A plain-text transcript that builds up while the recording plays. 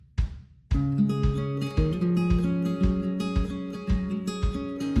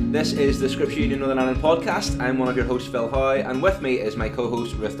This is the Scripture Union Northern Ireland podcast. I'm one of your hosts, Phil Hoy, and with me is my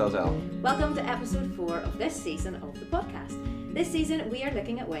co-host, Ruth Dalzell. Welcome to episode 4 of this season of the podcast. This season, we are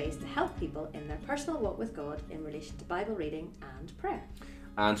looking at ways to help people in their personal walk with God in relation to Bible reading and prayer.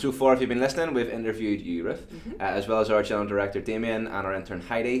 And so far, if you've been listening, we've interviewed you, Ruth, as well as our General Director, Damien, and our intern,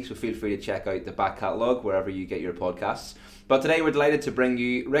 Heidi, so feel free to check out the back catalogue wherever you get your podcasts. But today we're delighted to bring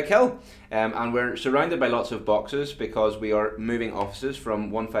you Rick Hill, and we're surrounded by lots of boxes because we are moving offices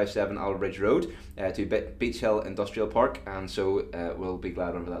from 157 Al Ridge Road to Beach Hill Industrial Park, and so we'll be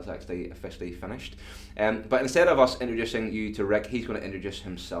glad whenever that's actually officially finished. But instead of us introducing you to Rick, he's going to introduce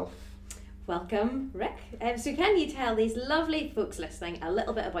himself. Welcome, Rick. So can you tell these lovely folks listening a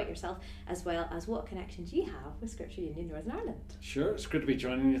little bit about yourself, as well as what connections you have with Scripture Union Northern Ireland? Sure, it's good to be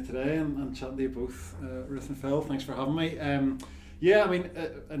joining you today and chatting to you both, Ruth and Phil. Thanks for having me.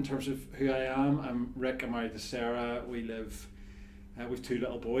 In terms of who I am, I'm Rick. I'm married to Sarah. We live with two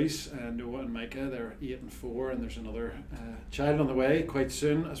little boys, Noah and Micah. They're 8 and 4, and there's another child on the way quite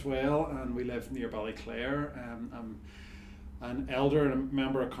soon as well. And we live near Ballyclare. I'm an elder and a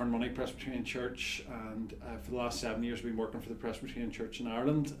member of Carnmoney Presbyterian Church, and for the last 7 years I've been working for the Presbyterian Church in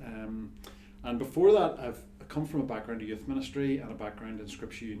Ireland. And before that, I've come from a background of youth ministry and a background in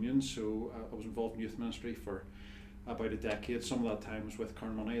Scripture Union, so I was involved in youth ministry for about a decade. Some of that time was with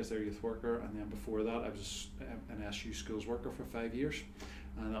Carnmoney as their youth worker, and then before that I was an SU schools worker for 5 years,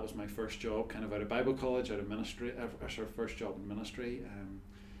 and that was my first job kind of out of Bible college, out of ministry, first job in ministry,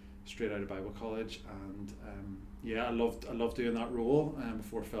 straight out of Bible college. And I loved doing that role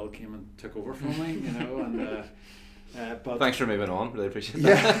before Phil came and took over from me, but Thanks for moving on, really appreciate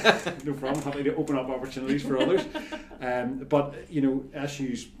that. Yeah, no problem, happy to open up opportunities for others. But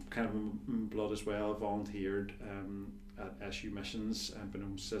SU's kind of in blood as well. Volunteered at SU Missions and been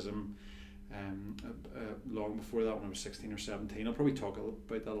on CISM long before that, when I was 16 or 17. I'll probably talk about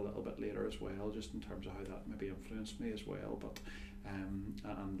that a little bit later as well, just in terms of how that maybe influenced me as well. But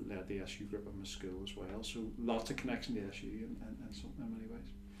and led the SU group in my school as well. So lots of connection to SU in many ways.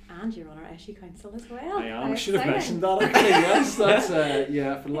 And you're on our SU Council as well. I am. I should have mentioned that actually. Yes, that's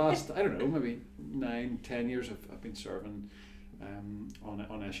for the last, I don't know, maybe 9-10 years I've been serving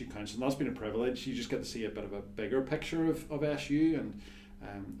on SU Council, and that's been a privilege. You just get to see a bit of a bigger picture of SU, and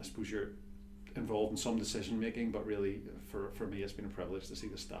I suppose you're involved in some decision making, but really for me it's been a privilege to see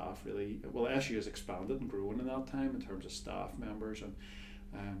the staff really, well, SU has expanded and grown in that time in terms of staff members and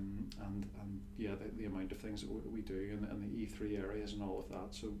the amount of things that we do in the E3 areas and all of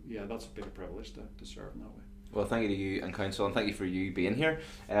that. So yeah, that's a big privilege to serve in that way. Well, thank you to you and Council, and thank you for you being here.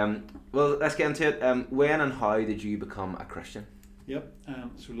 Well, let's get into it. When and how did you become a Christian? Yep,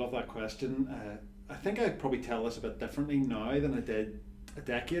 so love that question. I think I'd probably tell this a bit differently now than I did a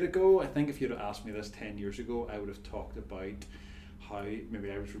decade ago. I think if you'd have asked me this 10 years ago, I would have talked about how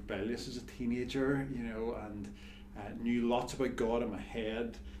maybe I was rebellious as a teenager, and knew lots about God in my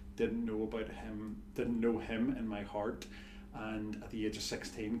head, didn't know him in my heart, and at the age of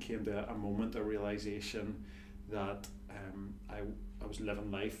 16 came to a moment of realization that I was living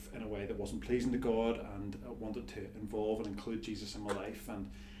life in a way that wasn't pleasing to God, and I wanted to involve and include Jesus in my life, and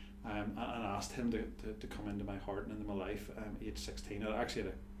asked him to come into my heart and into my life. Age 16, I actually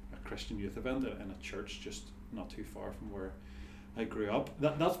had a Christian youth event in a church just not too far from where I grew up.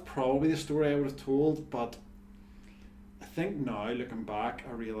 That's probably the story I would have told, but I think now, looking back,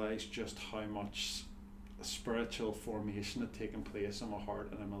 I realise just how much spiritual formation had taken place in my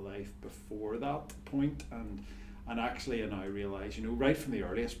heart and in my life before that point, and actually I now realise, right from the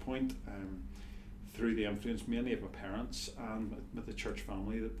earliest point, through the influence mainly of my parents and with the church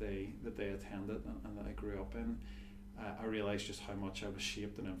family that they attended and that I grew up in, I realised just how much I was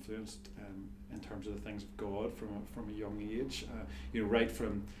shaped and influenced in terms of the things of God from a young age. Right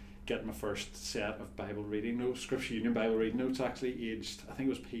from getting my first set of Bible reading notes, Scripture Union Bible reading notes, actually aged, I think it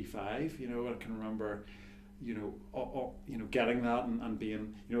was P5. I can remember, getting that and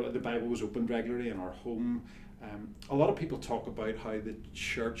being, the Bible was opened regularly in our home. A lot of people talk about how the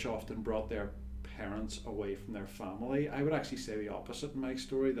church often brought their parents away from their family. I would actually say the opposite in my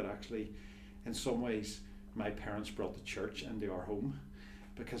story, that actually in some ways my parents brought the church into our home,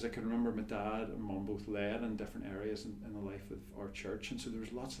 because I can remember my dad and mum both led in different areas in the life of our church, and so there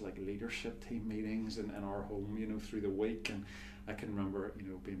was lots of leadership team meetings in our home through the week, and I can remember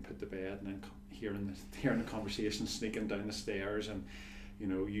being put to bed and then hearing the conversation sneaking down the stairs, and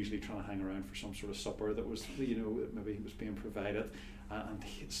usually trying to hang around for some sort of supper that was maybe was being provided, and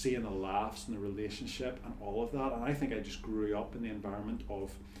seeing the laughs and the relationship and all of that. And I think I just grew up in the environment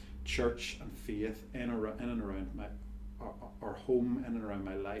of church and faith in and around our home, in and around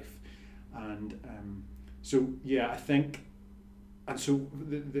my life. And so yeah, I think And so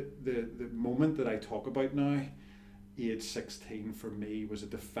the moment that I talk about now, age 16 for me was a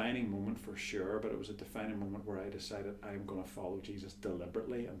defining moment for sure, but it was a defining moment where I decided I'm going to follow Jesus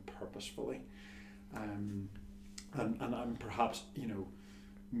deliberately and purposefully, and perhaps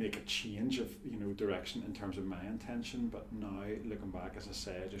make a change of direction in terms of my intention. But now looking back, as I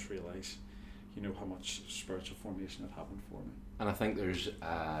say, I just realise how much spiritual formation had happened for me. And I think there's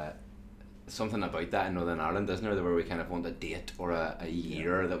something about that in Northern Ireland, isn't there, where we kind of want a date or a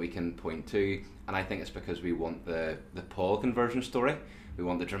year that we can point to, and I think it's because we want the Paul conversion story, we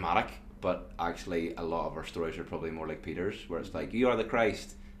want the dramatic, but actually a lot of our stories are probably more like Peter's, where it's like, you are the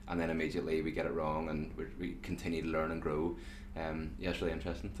Christ, and then immediately we get it wrong, and we continue to learn and grow. It's really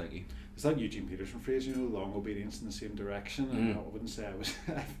interesting. Thank you. Is that Eugene Peterson phrase, long obedience in the same direction? And I wouldn't say I was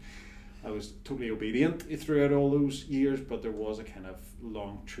I was totally obedient throughout all those years, but there was a kind of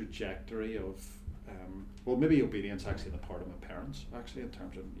long trajectory of maybe obedience actually on the part of my parents, actually, in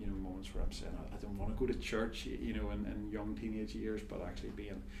terms of moments where I'm saying I don't want to go to church in young teenage years, but actually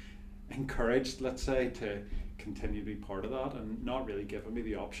being encouraged, let's say, to continue to be part of that, and not really giving me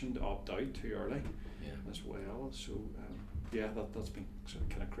the option to opt out too early as well. So that's been sort of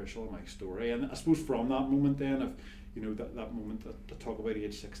kind of crucial in my story. And I suppose from that moment then of that moment that talk about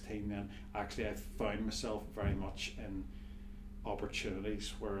age 16, then actually I found myself very much in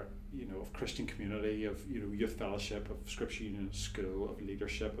opportunities where of Christian community, of youth fellowship, of scripture union at school, of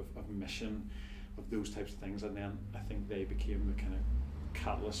leadership, of mission, of those types of things, and then I think they became the kind of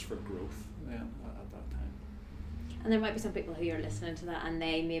catalyst for growth then at that time. And there might be some people who are listening to that and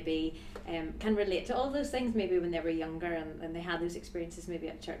they maybe can relate to all those things, maybe when they were younger and they had those experiences maybe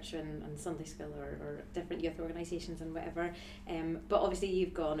at church and Sunday school or different youth organisations and whatever. But obviously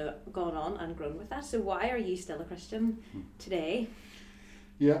you've gone on and grown with that. So why are you still a Christian today?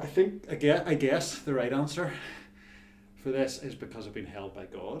 Yeah, I guess the right answer for this is because I've been held by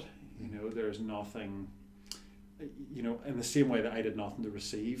God. There's nothing, in the same way that I did nothing to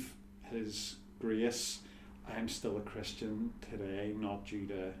receive His grace, I'm still a Christian today, not due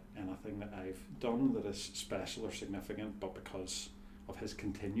to anything that I've done that is special or significant, but because of His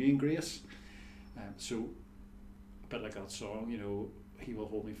continuing grace. So, a bit like that song, He will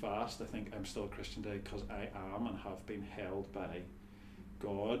hold me fast. I think I'm still a Christian today because I am and have been held by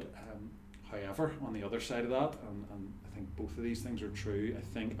God. However, on the other side of that, and I think both of these things are true, I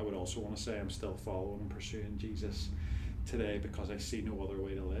think I would also want to say I'm still following and pursuing Jesus today because I see no other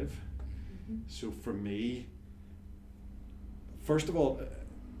way to live. So for me, first of all,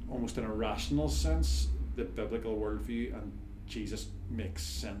 almost in a rational sense, the biblical worldview and Jesus makes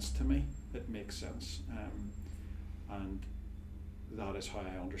sense to me. It makes sense. And that is how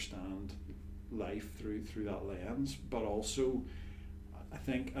I understand life through that lens. But also, I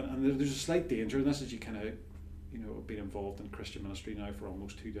think, and there's a slight danger in this as you kind of, been involved in Christian ministry now for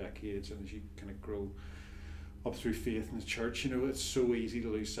almost 2 decades, and as you kind of grow up through faith in the church, it's so easy to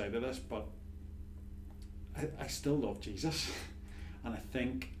lose sight of this, but I still love Jesus, and I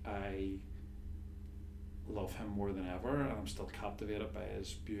think I love Him more than ever, and I'm still captivated by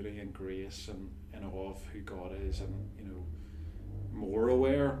His beauty and grace and in awe of who God is, and more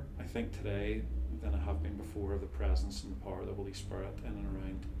aware, I think, today than I have been before of the presence and the power of the Holy Spirit in and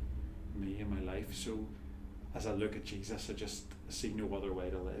around me and my life. So as I look at Jesus, I just see no other way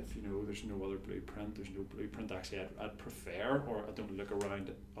to live. There's no other blueprint. There's no blueprint actually I'd prefer, or I don't look around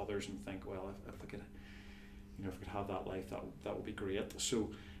at others and think, well, if I could, if I could have that life, that would be great.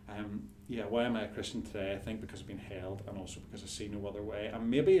 So why am I a Christian today? I think because I've been held, and also because I see no other way. And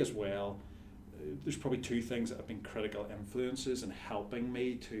maybe as well, there's probably 2 things that have been critical influences in helping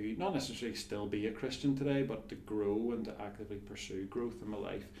me to not necessarily still be a Christian today, but to grow and to actively pursue growth in my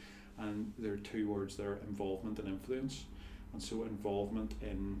life. And there are 2 words there: involvement and influence. And so involvement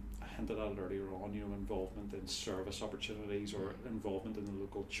in, I hinted at it earlier on, involvement in service opportunities, or involvement in the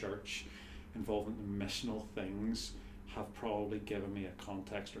local church, involvement in missional things, have probably given me a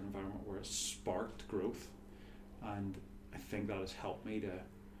context or environment where it's sparked growth. And I think that has helped me to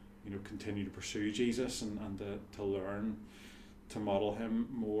continue to pursue Jesus and to learn to model Him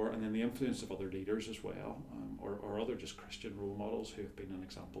more. And then the influence of other leaders as well, or other just Christian role models who have been an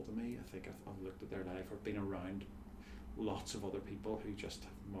example to me. I think I've looked at their life, or been around lots of other people who just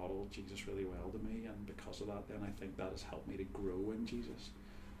have modeled Jesus really well to me, and because of that, then I think that has helped me to grow in Jesus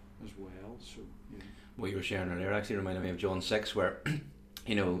as well. So what you were sharing earlier actually reminded me of John 6, where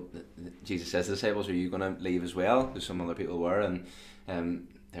Jesus says to the disciples, are you going to leave as well? Because some other people were, and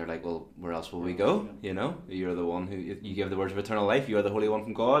they're like, well, where else will we go? You know, you're the one who, you give the words of eternal life, you are the Holy One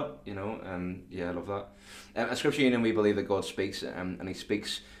from God, you know, and yeah, I love that. At Scripture Union, we believe that God speaks, and He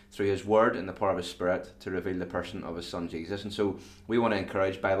speaks through His Word and the power of His Spirit to reveal the person of His Son Jesus. And so we want to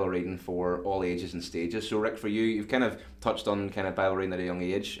encourage Bible reading for all ages and stages. So Rick, for you, you've kind of touched on kind of Bible reading at a young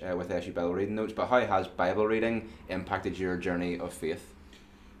age with SU Bible Reading Notes, but how has Bible reading impacted your journey of faith?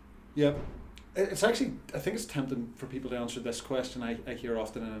 Yeah, it's actually, I think it's tempting for people to answer this question. I hear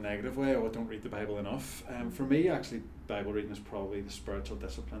often in a negative way, oh, I don't read the Bible enough. For me, actually, Bible reading is probably the spiritual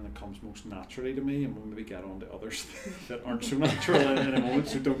discipline that comes most naturally to me, and we'll maybe get on to others that aren't so natural in a moment,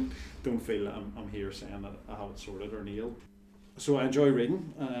 so don't feel I'm here saying that I have it sorted or nailed. So I enjoy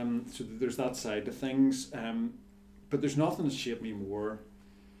reading, so there's that side of things, but there's nothing that's shaped me more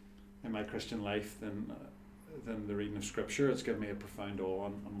in my Christian life than the reading of Scripture. It's given me a profound awe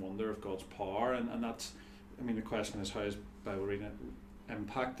and wonder of God's power, and that's, I mean, the question is, how has Bible reading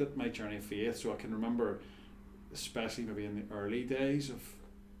impacted my journey of faith? So I can remember, especially maybe in the early days of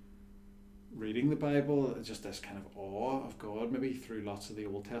reading the Bible, just this kind of awe of God, maybe through lots of the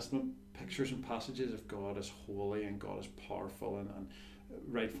Old Testament pictures and passages of God as holy and God as powerful, and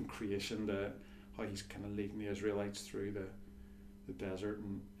right from creation to how He's kind of leading the Israelites through the desert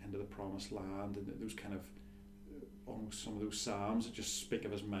and into the promised land, and those kind of almost some of those psalms that just speak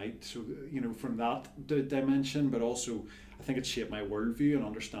of His might. So, you know, from that dimension, but also I think it shaped my worldview and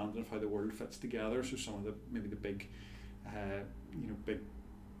understanding of how the world fits together. So some of the maybe the big big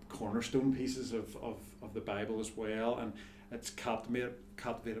cornerstone pieces of the Bible as well, and it's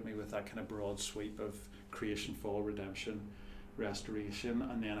captivated me with that kind of broad sweep of creation, fall, redemption, restoration.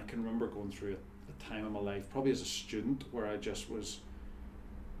 And then I can remember going through a time in my life, probably as a student, where I just was,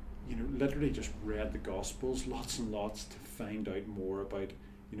 you know, literally just read the Gospels lots and lots to find out more about,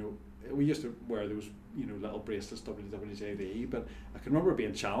 you know, we used to wear those, you know, little bracelets, WWJD, but I can remember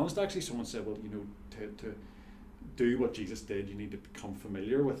being challenged. Actually, someone said, well, you know, to do what Jesus did, you need to become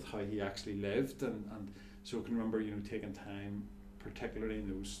familiar with how He actually lived, and so I can remember, you know, taking time, particularly in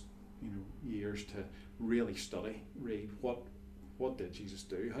those, you know, years, to really read what did Jesus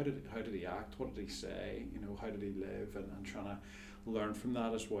do, how did He act, what did He say, you know, how did He live, and trying to learn from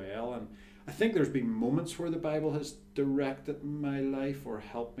that as well. And I think there's been moments where the Bible has directed my life or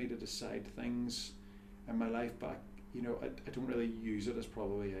helped me to decide things in my life, but you know, I don't really use it as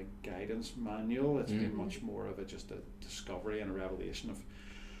probably a guidance manual. It's been much more of just a discovery and a revelation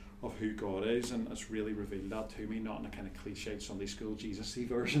of who God is, and it's really revealed that to me, not in a kind of cliched Sunday school Jesus-y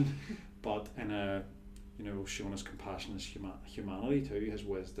version, but in a, you know, showing His compassion, His humanity too, His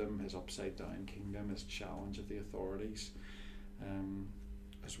wisdom, His upside down kingdom, His challenge of the authorities,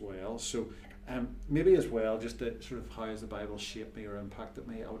 as well. So maybe as well, just the sort of how has the Bible shaped me or impacted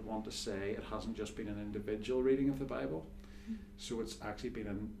me, I would want to say it hasn't just been an individual reading of the Bible, so it's actually been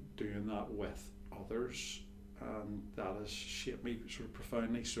in doing that with others, and that has shaped me sort of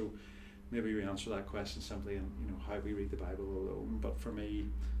profoundly. So maybe we answer that question simply in, you know, how we read the Bible alone, but for me,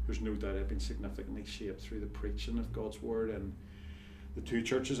 there's no doubt I've been significantly shaped through the preaching of God's Word and the two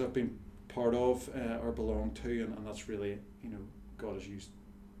churches I've been part of or belong to, and that's really, you know, God has used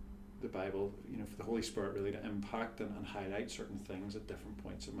the Bible, you know, for the Holy Spirit really to impact and highlight certain things at different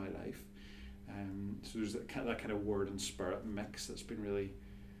points in my life. So there's that kind of word and spirit mix that's been really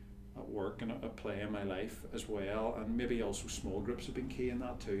at work and at play in my life as well. And maybe also small groups have been key in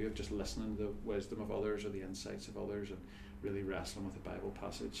that too, of just listening to the wisdom of others or the insights of others, and really wrestling with the Bible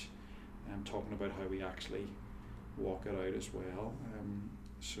passage and talking about how we actually walk it out as well.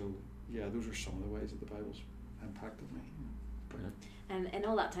 So yeah, those are some of the ways that the Bible's impacted me. Brilliant. And in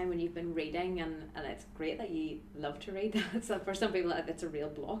all that time when you've been reading, and it's great that you love to read, so for some people it's a real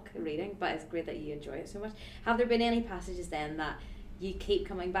block reading, but it's great that you enjoy it so much. Have there been any passages then that you keep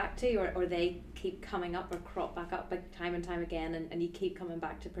coming back to, or they keep coming up or crop back up like time and time again, and you keep coming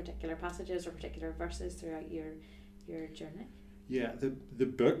back to particular passages or particular verses throughout your journey? Yeah, the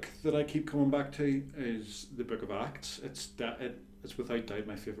book that I keep coming back to is the book of Acts. It's without doubt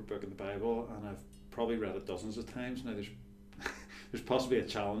my favourite book in the Bible, and I've probably read it dozens of times. Now there's possibly a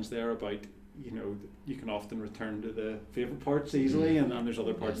challenge there about, you know, you can often return to the favourite parts easily, and there's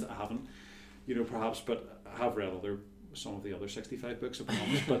other parts that I haven't, you know, perhaps, but I have read some of the other 65 books, I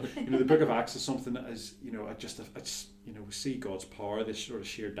promise. But you know, the book of Acts is something that is, you know, it's you know, see God's power, this sort of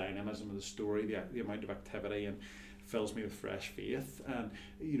sheer dynamism of the story, the amount of activity, and fills me with fresh faith. And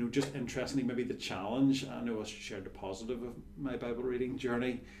you know, just interestingly, maybe the challenge, I know I shared the positive of my Bible reading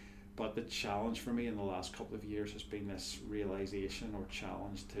journey, but the challenge for me in the last couple of years has been this realization or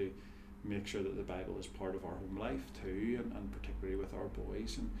challenge to make sure that the Bible is part of our home life too, and particularly with our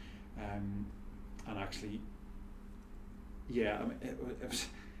boys, and actually, yeah, I mean,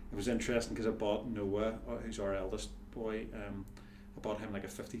 it was interesting because I bought Noah, who's our eldest boy. I bought him like a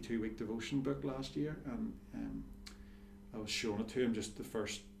 52-week devotion book last year, and I was showing it to him just the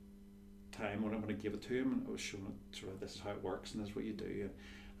first time when I gave it to him, and I was showing it sort of, this is how it works and this is what you do,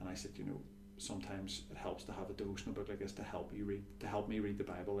 and I said, sometimes it helps to have a devotional book like this to help me read the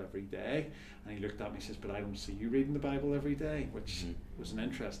Bible every day. And he looked at me and says, but I don't see you reading the Bible every day, which was an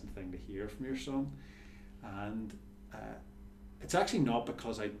interesting thing to hear from your son. And it's actually not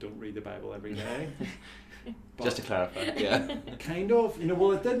because I don't read the Bible every day. Just to clarify, yeah. Kind of,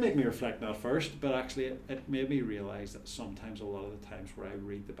 well, it did make me reflect at first, but actually it made me realise that sometimes, a lot of the times where I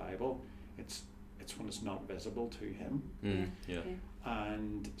read the Bible, it's when it's not visible to him. Yeah.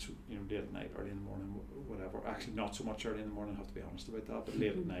 And so, late at night, early in the morning, whatever. Actually, not so much early in the morning, I have to be honest about that, but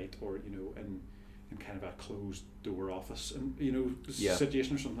late at night, or in kind of a closed door office, and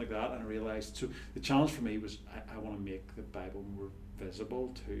situation or something like that. And I realised, so the challenge for me was I want to make the Bible more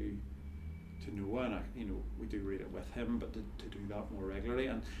visible to Noah, and we do read it with him, but to do that more regularly.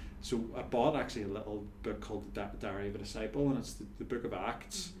 And so I bought actually a little book called The Diary of a Disciple, and it's the book of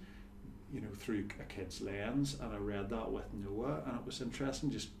Acts. Through a kid's lens, and I read that with Noah, and it was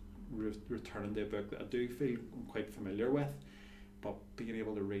interesting just returning to a book that I do feel I'm quite familiar with, but being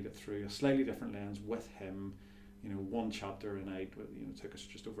able to read it through a slightly different lens with him, one chapter a night. It took us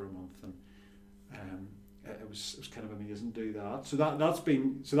just over a month, and it was kind of amazing to do that. So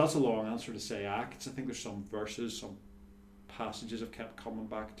that's a long answer to say Acts. I think there's some verses, some passages I've kept coming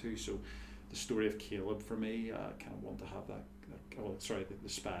back to. So the story of Caleb for me, I kind of want to have that. The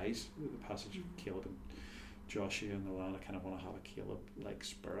spies, the passage of Caleb and Joshua and the land. I kind of want to have a Caleb-like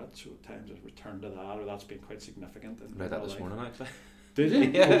spirit. So at times I've returned to that, or that's been quite significant. Read that this morning, actually. Did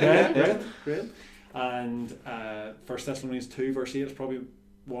you? Yeah. Okay, great. And 1 Thessalonians 2 verse 8 is probably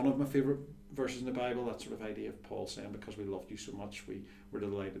one of my favourite verses in the Bible. That sort of idea of Paul saying, because we loved you so much, we were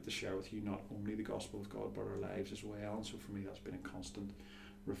delighted to share with you not only the gospel of God, but our lives as well. And so for me, that's been a constant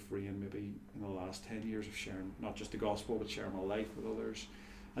refrain maybe in the last 10 years of sharing not just the gospel, but sharing my life with others.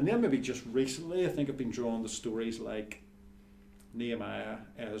 And then maybe just recently, I think I've been drawn to stories like Nehemiah,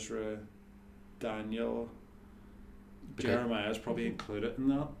 Ezra, Daniel, Jeremiah is probably included in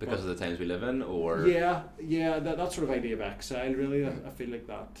that. Because of the times we live in, or? Yeah, that sort of idea of exile, really. I feel like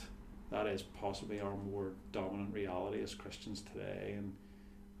that is possibly our more dominant reality as Christians today, and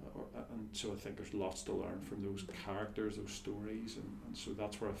so I think there's lots to learn from those characters, those stories, and so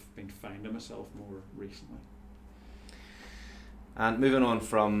that's where I've been finding myself more recently. And moving on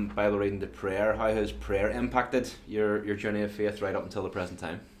from Bible reading to prayer, how has prayer impacted your journey of faith right up until the present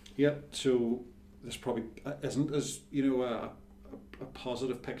time? Yeah, so this probably isn't as a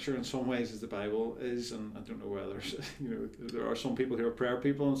positive picture in some ways as the Bible is, and I don't know whether there are some people who are prayer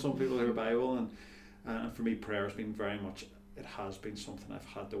people and some people who are Bible, and for me prayer has been very much. It has been something I've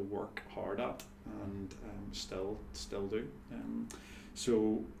had to work hard at, and still do.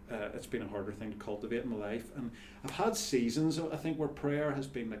 So it's been a harder thing to cultivate in my life, and I've had seasons, I think, where prayer has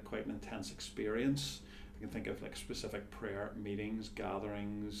been like quite an intense experience. I can think of like specific prayer meetings,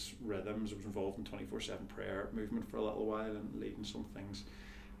 gatherings, rhythms. I was involved in 24/7 prayer movement for a little while and leading some things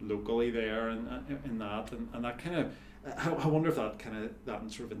locally there, and in that, and that kind of. I wonder if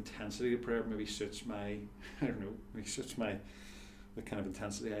that sort of intensity of prayer maybe suits my, the kind of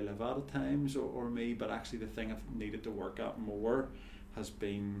intensity I live at times, or me. But actually, the thing I've needed to work at more has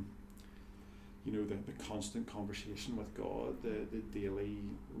been, the constant conversation with God, the daily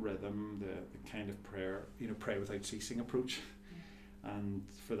rhythm, the kind of prayer, pray without ceasing approach, and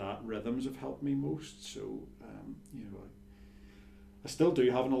for that, rhythms have helped me most. So, I still do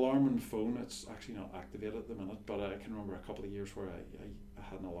have an alarm on the phone. It's actually not activated at the minute, but I can remember a couple of years where I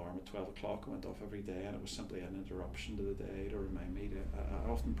had an alarm at 12 o'clock. It went off every day, and it was simply an interruption to the day to remind me I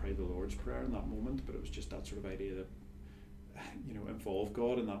often pray the Lord's Prayer in that moment, but it was just that sort of idea to involve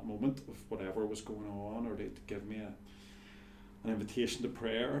God in that moment of whatever was going on, or to give me an invitation to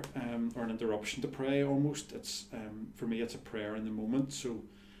prayer, or an interruption to pray almost. It's for me, it's a prayer in the moment. So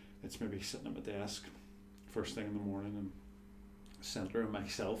it's maybe sitting at my desk first thing in the morning and centering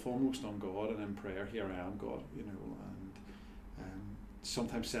myself almost on God, and in prayer, here I am, God, and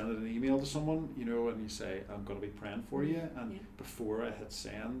sometimes sending an email to someone, and you say, I'm going to be praying for you, and before I hit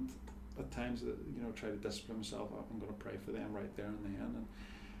send, at times, try to discipline myself, I'm going to pray for them right there and then,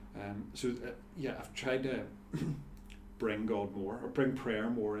 and I've tried to bring God more, or bring prayer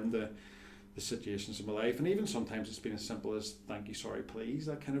more into the situations of my life, and even sometimes it's been as simple as thank you, sorry, please,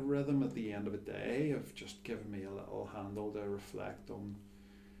 that kind of rhythm at the end of a day of just giving me a little handle to reflect on,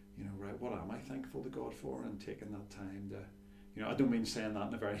 right, what am I thankful to God for, and taking that time to, I don't mean saying that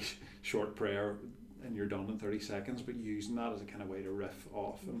in a very short prayer and you're done in 30 seconds, but using that as a kind of way to riff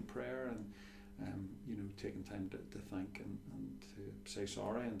off in prayer, and taking time to think and to say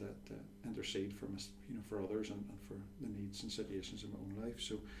sorry, and to intercede for for others, and for the needs and situations in my own life.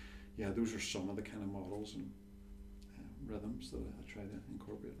 So yeah, those are some of the kind of models and rhythms that I try to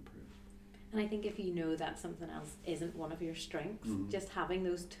incorporate in prayer. And I think if you know that something else isn't one of your strengths, Mm-hmm. just having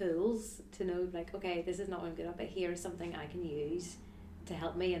those tools to know, like, okay, this is not what I'm good at, but here's something I can use to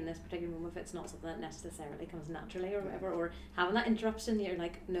help me in this particular moment. If it's not something that necessarily comes naturally or whatever, or having that interruption, you're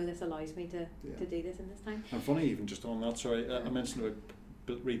like, no, this allows me to do this in this time. And funny, even just on that, sorry, I mentioned about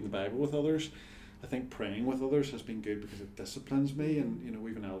reading the Bible with others. I think praying with others has been good because it disciplines me, and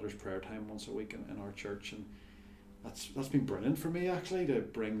we've an elders prayer time once a week in our church, and that's been brilliant for me, actually, to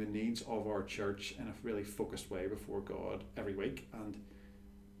bring the needs of our church in a really focused way before God every week. And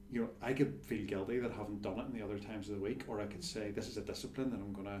I could feel guilty that I haven't done it in the other times of the week, or I could say this is a discipline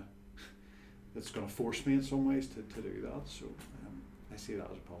that that's gonna force me in some ways to do that. So I see that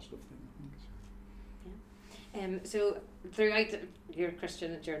as a positive thing, I think. So throughout your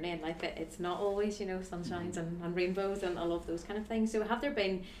Christian journey in life, it's not always sunshines and rainbows and all of those kind of things. So have there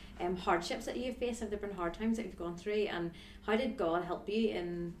been hardships that you've faced? Have there been hard times that you've gone through? And how did God help you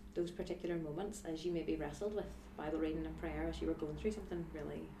in those particular moments as you maybe wrestled with Bible reading and prayer as you were going through something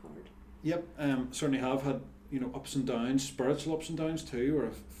really hard? Yep, certainly have had ups and downs, spiritual ups and downs too, where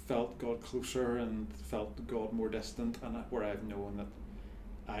I've felt God closer and felt God more distant, and where I've known that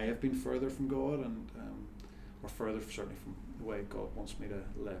I have been further from God, and or further certainly from the way God wants me to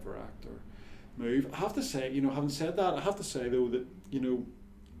live or act or move. I have to say, having said that, I have to say though that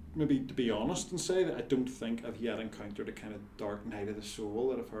maybe to be honest and say that I don't think I've yet encountered a kind of dark night of the soul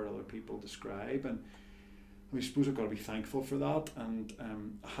that I've heard other people describe, and I suppose I've got to be thankful for that. And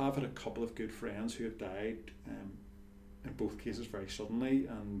I have had a couple of good friends who have died, in both cases very suddenly,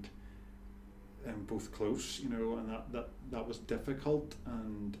 and both close, and that was difficult.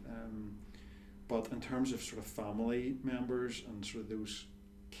 And but in terms of sort of family members and sort of those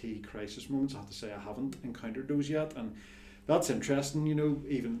key crisis moments, I have to say I haven't encountered those yet, and that's interesting,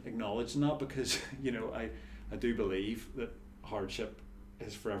 even acknowledging that, because I do believe that hardship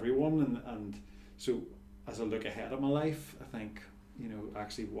is for everyone, and so as I look ahead at my life, I think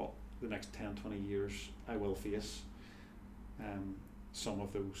actually what the next 10-20 years I will face some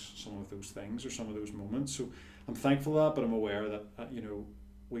of those things or some of those moments. So I'm thankful for that, but I'm aware that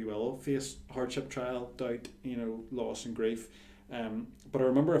we will face hardship, trial, doubt, loss and grief. But I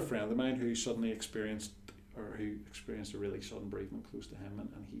remember a friend of mine who suddenly experienced a really sudden bereavement close to him,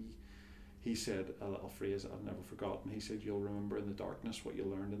 and he said a little phrase that I've never forgotten. He said, "You'll remember in the darkness what you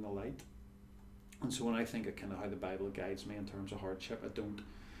learned in the light." And so when I think of kind of how the Bible guides me in terms of hardship, I don't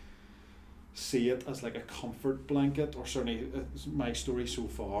see it as like a comfort blanket, or certainly my story so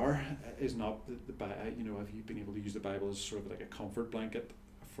far is not have you been able to use the Bible as sort of like a comfort blanket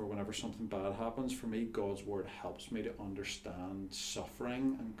for whenever something bad happens. For me, God's word helps me to understand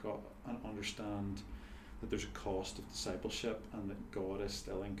suffering and understand that there's a cost of discipleship, and that God is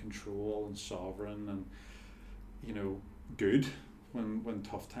still in control and sovereign and good when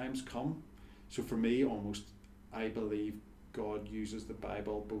tough times come. So for me, almost, I believe God uses the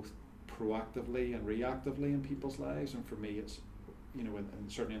Bible both proactively and reactively in people's lives, and for me it's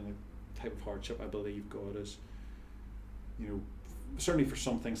and certainly in the type of hardship, I believe God is certainly for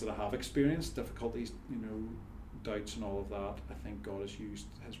some things that I have experienced, difficulties, doubts and all of that, I think God has used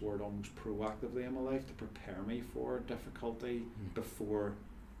his word almost proactively in my life to prepare me for difficulty before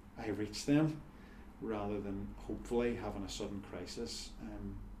I reach them, rather than hopefully having a sudden crisis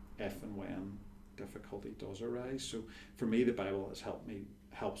if and when difficulty does arise. So for me, the Bible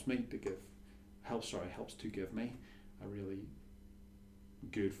helps to give me a really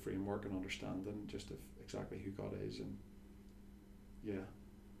good framework and understanding just of exactly who God is, and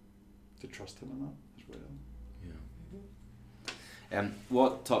to trust him in that as well.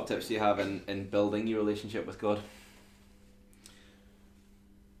 What top tips do you have in building your relationship with God?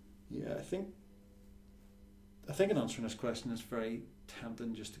 Yeah, I think in answering this question, it's very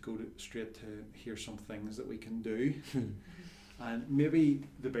tempting just to go straight to hear some things that we can do. And maybe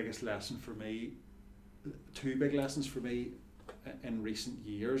the biggest lesson for me, two big lessons for me in recent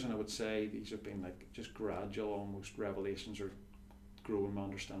years, and I would say these have been like just gradual almost revelations or growing my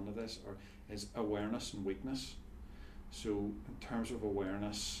understanding of this, is awareness and weakness. So in terms of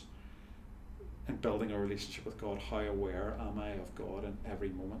awareness and building a relationship with God, how aware am I of God in every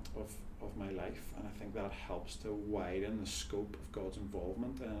moment of my life? And I think that helps to widen the scope of God's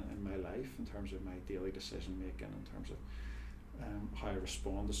involvement in my life, in terms of my daily decision making, in terms of how I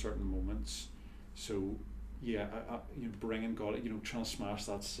respond to certain moments. So bringing God, trying to smash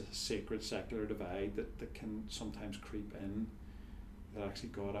that sacred secular divide that can sometimes creep in. That actually,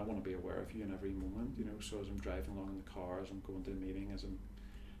 God, I want to be aware of you in every moment. So as I'm driving along in the car, as I'm going to a meeting, as I'm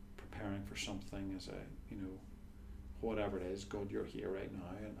preparing for something, as I, whatever it is, God, you're here right now,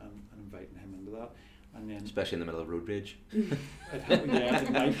 and inviting Him into that. And then, especially in the middle of road rage. it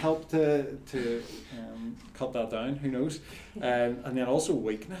might help to cut that down. Who knows? And then also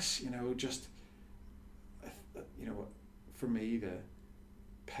weakness. For me, the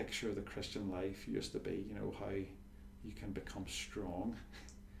picture of the Christian life used to be, how you can become strong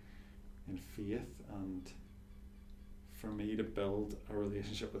in faith, and for me to build a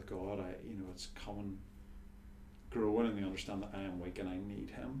relationship with God, it's growing in the understand that I am weak and I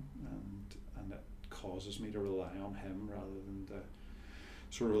need Him, and it causes me to rely on Him rather than to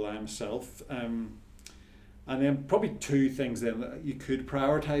sort of rely on myself. And then probably two things then that you could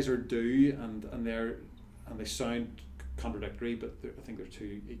prioritize or do, and they sound contradictory, but I think they're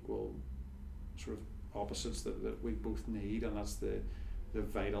two equal sort of opposites that we both need, and that's the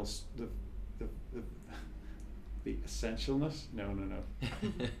vitals, the essentialness. No.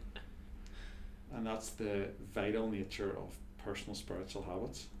 And that's the vital nature of personal spiritual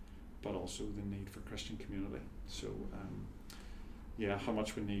habits, but also the need for Christian community. So, how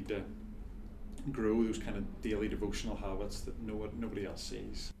much we need to grow those kind of daily devotional habits that nobody else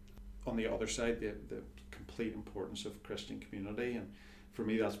sees. On the other side, the complete importance of Christian community, and for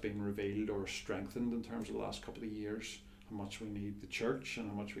me that's been revealed or strengthened in terms of the last couple of years, how much we need the church and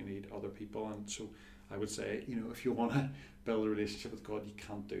how much we need other people. And so I would say, if you want to build a relationship with God, you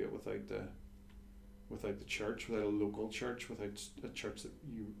can't do it without the church, without a local church, without a church that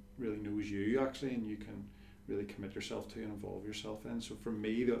you really knows you actually, and you can really commit yourself to and involve yourself in. So for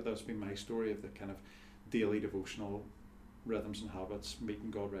me, that's been my story of the kind of daily devotional rhythms and habits, meeting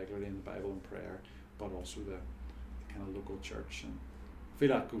God regularly in the Bible and prayer, but also the kind of local church. And I feel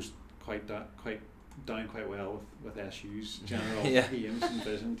that goes quite down quite well with SU's general aims and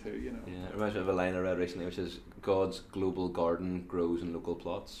vision too. Yeah, it reminds me of a line I read recently, which is God's global garden grows in local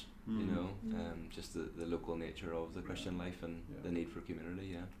plots. Just the local nature of the Christian life and the need for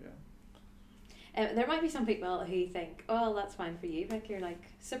community. There might be some people who think, oh, that's fine for you, Rick, you're like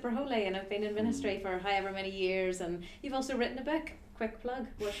super holy and I've been in ministry for however many years, and you've also written a book. Quick plug,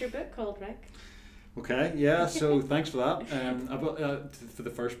 what's your book called, Rick? Okay, so thanks for that. For the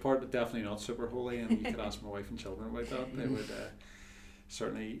first part, definitely not super holy, and you could ask my wife and children about that. They would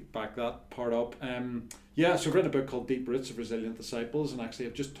certainly back that part up. So I've written a book called Deep Roots of Resilient Disciples, and actually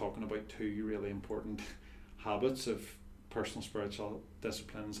I'm just talking about two really important habits of personal spiritual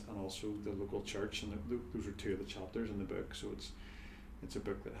disciplines and also the local church, and those are two of the chapters in the book. So it's a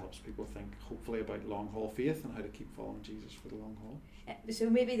book that helps people think hopefully about long haul faith and how to keep following Jesus for the long haul. So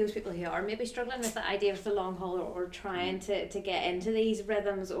maybe those people who are maybe struggling with the idea of the long haul, or trying to get into these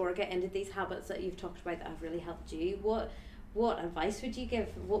rhythms or get into these habits that you've talked about that have really helped you, what advice would you give?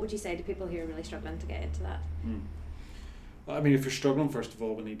 What would you say to people who are really struggling to get into that? I mean, if you're struggling, first of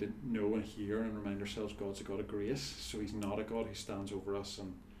all, we need to know and hear and remind ourselves God's a God of grace. So He's not a God who stands over us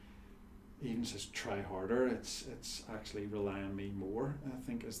and even says try harder. It's actually rely on me more, I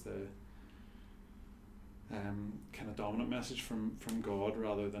think, is the kind of dominant message from God,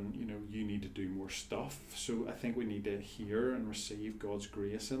 rather than you need to do more stuff. So I think we need to hear and receive God's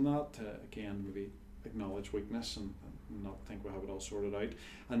grace in that, to again maybe acknowledge weakness and not think we have it all sorted out.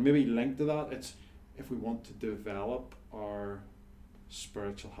 And maybe linked to that, it's if we want to develop our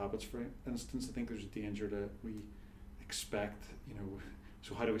spiritual habits, for instance, I think there's a danger that we expect,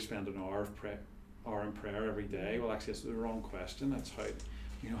 so how do we spend an hour in prayer every day? Well, actually, it's the wrong question. It's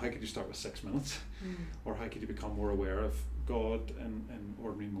how could you start with 6 minutes? Or how could you become more aware of God in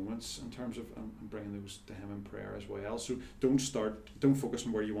ordinary moments, in terms of and bringing those to Him in prayer as well. So don't focus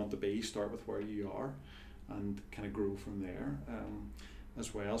on where you want to be, start with where you are and kind of grow from there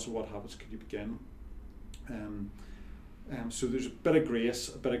as well. So what habits could you begin? So there's a bit of grace,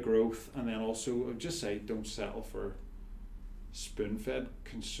 a bit of growth, and then also I would just say don't settle for spoon-fed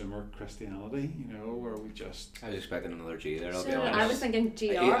consumer Christianity, where we just... I was expecting another G there, I'll So be honest. I was thinking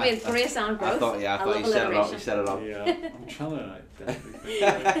GR, we had grace and growth. I thought you set it up. Yeah, I'm trying to...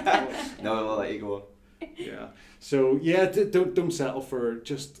 No, I will let you go on. Yeah, so don't settle for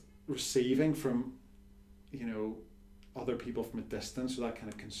just receiving from, other people from a distance, so that kind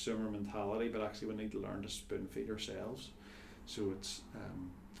of consumer mentality, but actually we need to learn to spoon feed ourselves. So it's,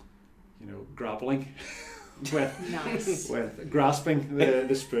 grappling with grasping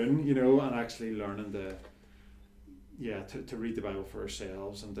the spoon, and actually learning to read the Bible for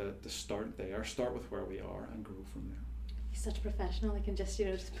ourselves and to start with where we are and grow from there. He's such a professional. He can just,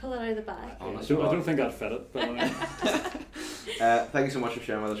 just pull it out of the bag. So I don't think I'd fit it, but thank you so much for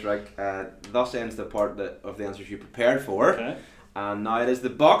sharing with us, Rick. Thus ends the part of the answers you prepared for. okay. And now it is the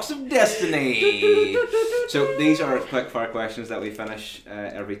Box of Destiny. So these are quick fire questions that we finish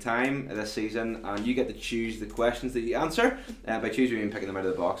every time this season, and you get to choose the questions that you answer. By choosing, we mean picking them out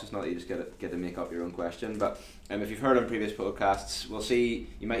of the box. It's not that you just get to make up your own question. But if you've heard on previous podcasts, we'll see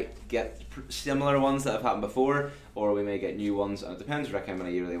you might get similar ones that have happened before, or we may get new ones. And it depends, Rick, how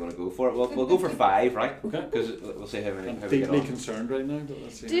many you really want to go for. We'll go for 5, right? Okay. Because we'll see how many. I'm how we get deeply on. concerned right now, but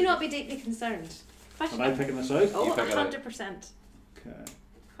let's see. Do not be deeply concerned. Question. Am I picking this out? Oh, You pick it out. 100%. Okay.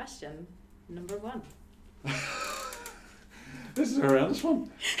 Question number 1. This is a horrendous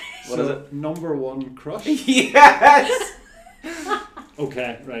one. What is it? Number 1 crush. Yes!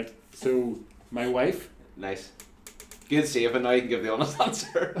 Okay, right. So, my wife. Nice. Good save, and now you can give the honest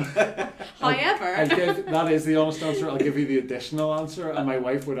answer. However, I'll give, that is the honest answer. I'll give you the additional answer, and my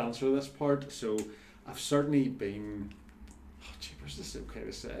wife would answer this part. So, I've certainly been. Oh, jeepers, this is okay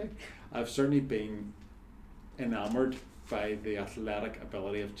to say. I've certainly been enamoured by the athletic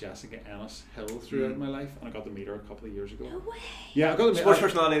ability of Jessica Ennis-Hill throughout my life, and I got to meet her a couple of years ago. no way. Yeah, I got to meet Sports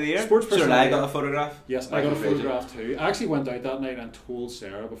Personality of the Year? Sports Sure, Personality. I got a photograph. Yes, I got a photograph too. I actually went out that night and told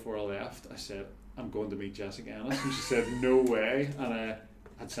Sarah before I left. I said, I'm going to meet Jessica Ennis, and she said, no way. And I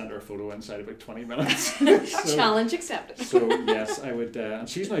had sent her a photo inside about 20 minutes. So, Challenge accepted. so yes, I would, and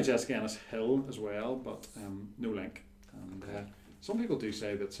she's now Jessica Ennis-Hill as well, but no link. And some people do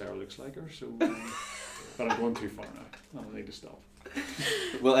say that Sarah looks like her, so but I'm going too far now. I need to stop.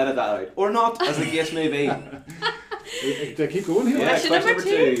 We'll edit that out. Or not, as the case may be. Do I keep going here? Yeah, Question question number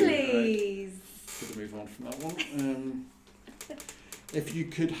number 2, two. please. Good to move on from that one. If you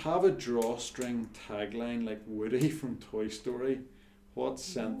could have a drawstring tagline like Woody from Toy Story, what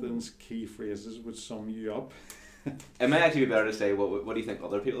sentence, key phrases would sum you up? It might actually be better to say what do you think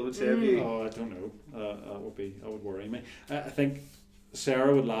other people would say of you? Oh, I don't know. That would worry me. I think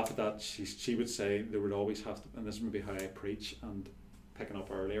Sarah would laugh at that. She would say there would always have to, and this is maybe how I preach, and picking up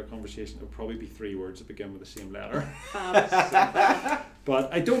our earlier conversation, it would probably be 3 words that begin with the same letter.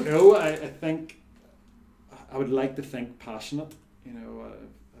 But I don't know. I think I would like to think passionate, a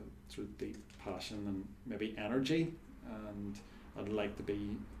sort of deep passion and maybe energy, and I'd like to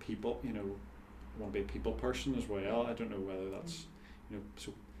be people, I want to be a people person as well. I don't know whether that's,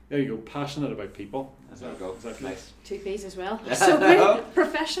 so there you go, passionate about people. There we go. Is that good? Nice. 2 P's as well. So great.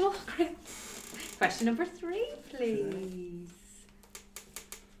 Professional. Great. Question number 3, please.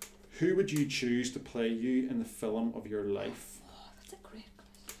 Who would you choose to play you in the film of your life? Oh, that's a great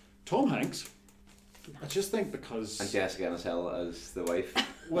question. Tom Hanks. I just think because... And Jessica Ennis-Hill as the wife.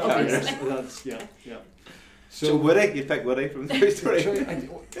 Well, Obviously. that's yeah. So Woody, you pick Woody from Toy Story.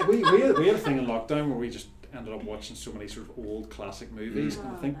 we had a thing in lockdown where we just ended up watching so many sort of old classic movies, and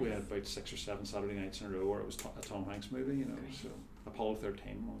I think we had about 6 or 7 Saturday nights in a row where it was a Tom Hanks movie, so Apollo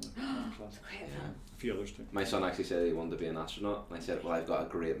 13, one of the classic. Great. A few others too. My son actually said he wanted to be an astronaut, and I said, well, I've got a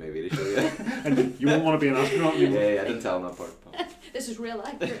great movie to show you. And you won't want to be an astronaut anymore. Yeah, I didn't tell him that part. But. This is real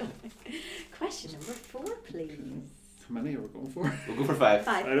life. Question number 4, please. How many are we going for? We'll go for 5.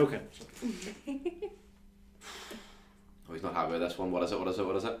 5. Right, okay. Oh, he's not happy with this one. What is it?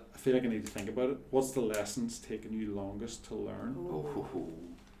 I feel like I need to think about it. What's the lessons taken you longest to learn? Oh.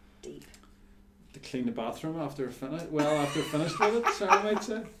 Deep. To clean the bathroom after finished with it, Sarah might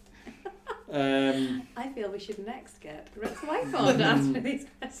say. I feel we should next get Rick's wife on to answer these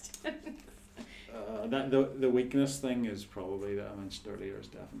questions. That the weakness thing is probably, that I mentioned earlier, is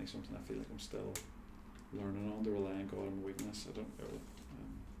definitely something I feel like I'm still learning on, to rely on God on weakness. I don't know.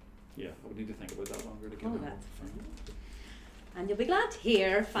 I would need to think about that longer to get it. That's fine. And you'll be glad to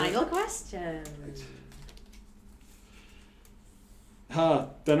hear final question.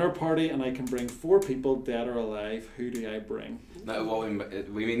 Dinner party and I can bring 4 people, dead or alive. Who do I bring? No, what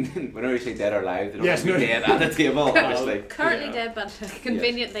we mean, whenever we say dead or alive, they don't Yes, have to be dead at the table, obviously. Currently Yeah. dead, but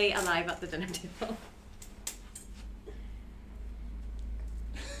conveniently alive at the dinner table.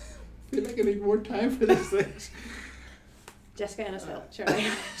 I feel like I need more time for these things. Jessica Ennis-Hill,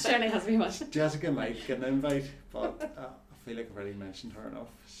 surely has me one. Jessica might get an invite, but I feel like I've already mentioned her enough.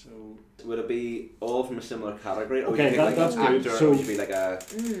 So Would it be all from a similar category? Or Okay, would you think that's like an good. actor, So- or would you be like a...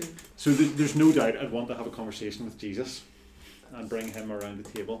 So there's no doubt I'd want to have a conversation with Jesus and bring him around the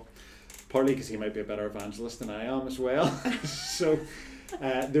table, partly because he might be a better evangelist than I am as well. So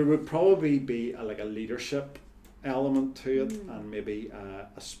there would probably be a leadership element to it, and maybe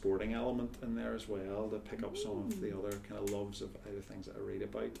a sporting element in there as well, to pick up some of the other kind of loves of other things that I read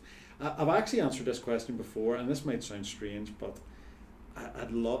about. I've actually answered this question before, and this might sound strange, but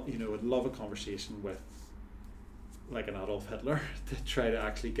I'd love a conversation like an Adolf Hitler to try to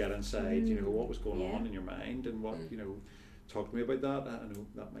actually get inside, what was going Yeah. on in your mind and what, talk to me about that. I know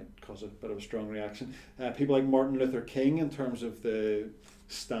that might cause a bit of a strong reaction. People like Martin Luther King, in terms of the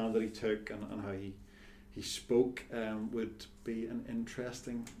stand that he took and how he spoke, would be an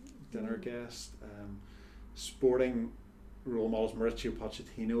interesting dinner guest. Sporting role models, Mauricio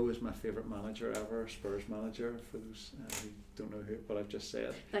Pochettino is my favourite manager ever, Spurs manager, for those who don't know what I've just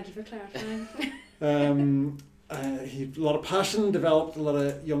said. Thank you for clarifying. He had a lot of passion, developed a lot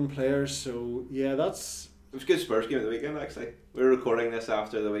of young players, so yeah, that's... It was a good Spurs game at the weekend, actually. We were recording this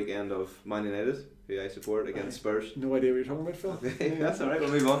after the weekend of Man United, who I support, against Spurs. No idea what you're talking about, Phil. That's alright, we'll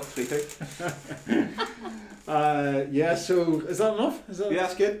move on. 3-2. Yeah, so is that enough? Yeah,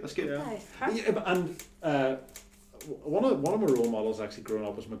 that's good. That's good. Yeah. Nice. Perfect. Yeah, and one of my role models actually growing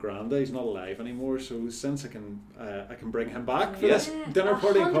up was my granddad. He's not alive anymore, so since I can bring him back for this Yeah, dinner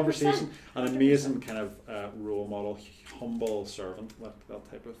party 100%. conversation, an amazing kind of role model, humble servant, that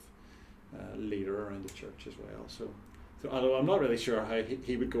type of leader around the church as well. So although I'm not really sure how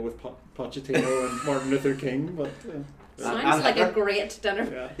he would go with Pochettino and Martin Luther King, but Sounds like a great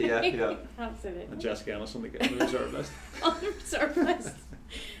dinner. Yeah. Absolutely. And Jessica Ennis on the reserve list. On the reserve list.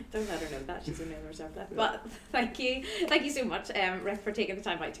 Don't let her know that, she's only on the reserve list. But thank you so much, Rick, for taking the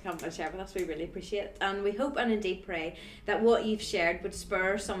time out to come and share with us. We really appreciate it, and we hope and indeed pray that what you've shared would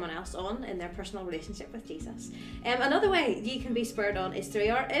spur someone else on in their personal relationship with Jesus. Another way you can be spurred on is through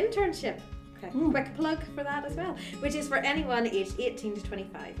our internship. Okay. Quick plug for that as well, which is for anyone aged 18 to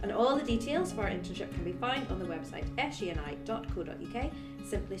 25, and all the details for our internship can be found on the website sgni.co.uk.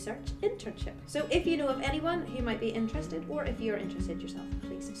 Simply search internship. So if you know of anyone who might be interested, or if you're interested yourself,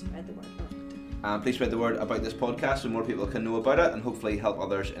 please spread the word around. Please spread the word about this podcast so more people can know about it and hopefully help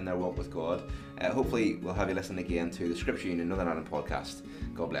others in their walk with God. Hopefully we'll have you listen again to the Scripture Union Northern Ireland podcast.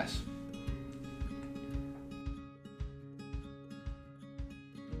 God bless.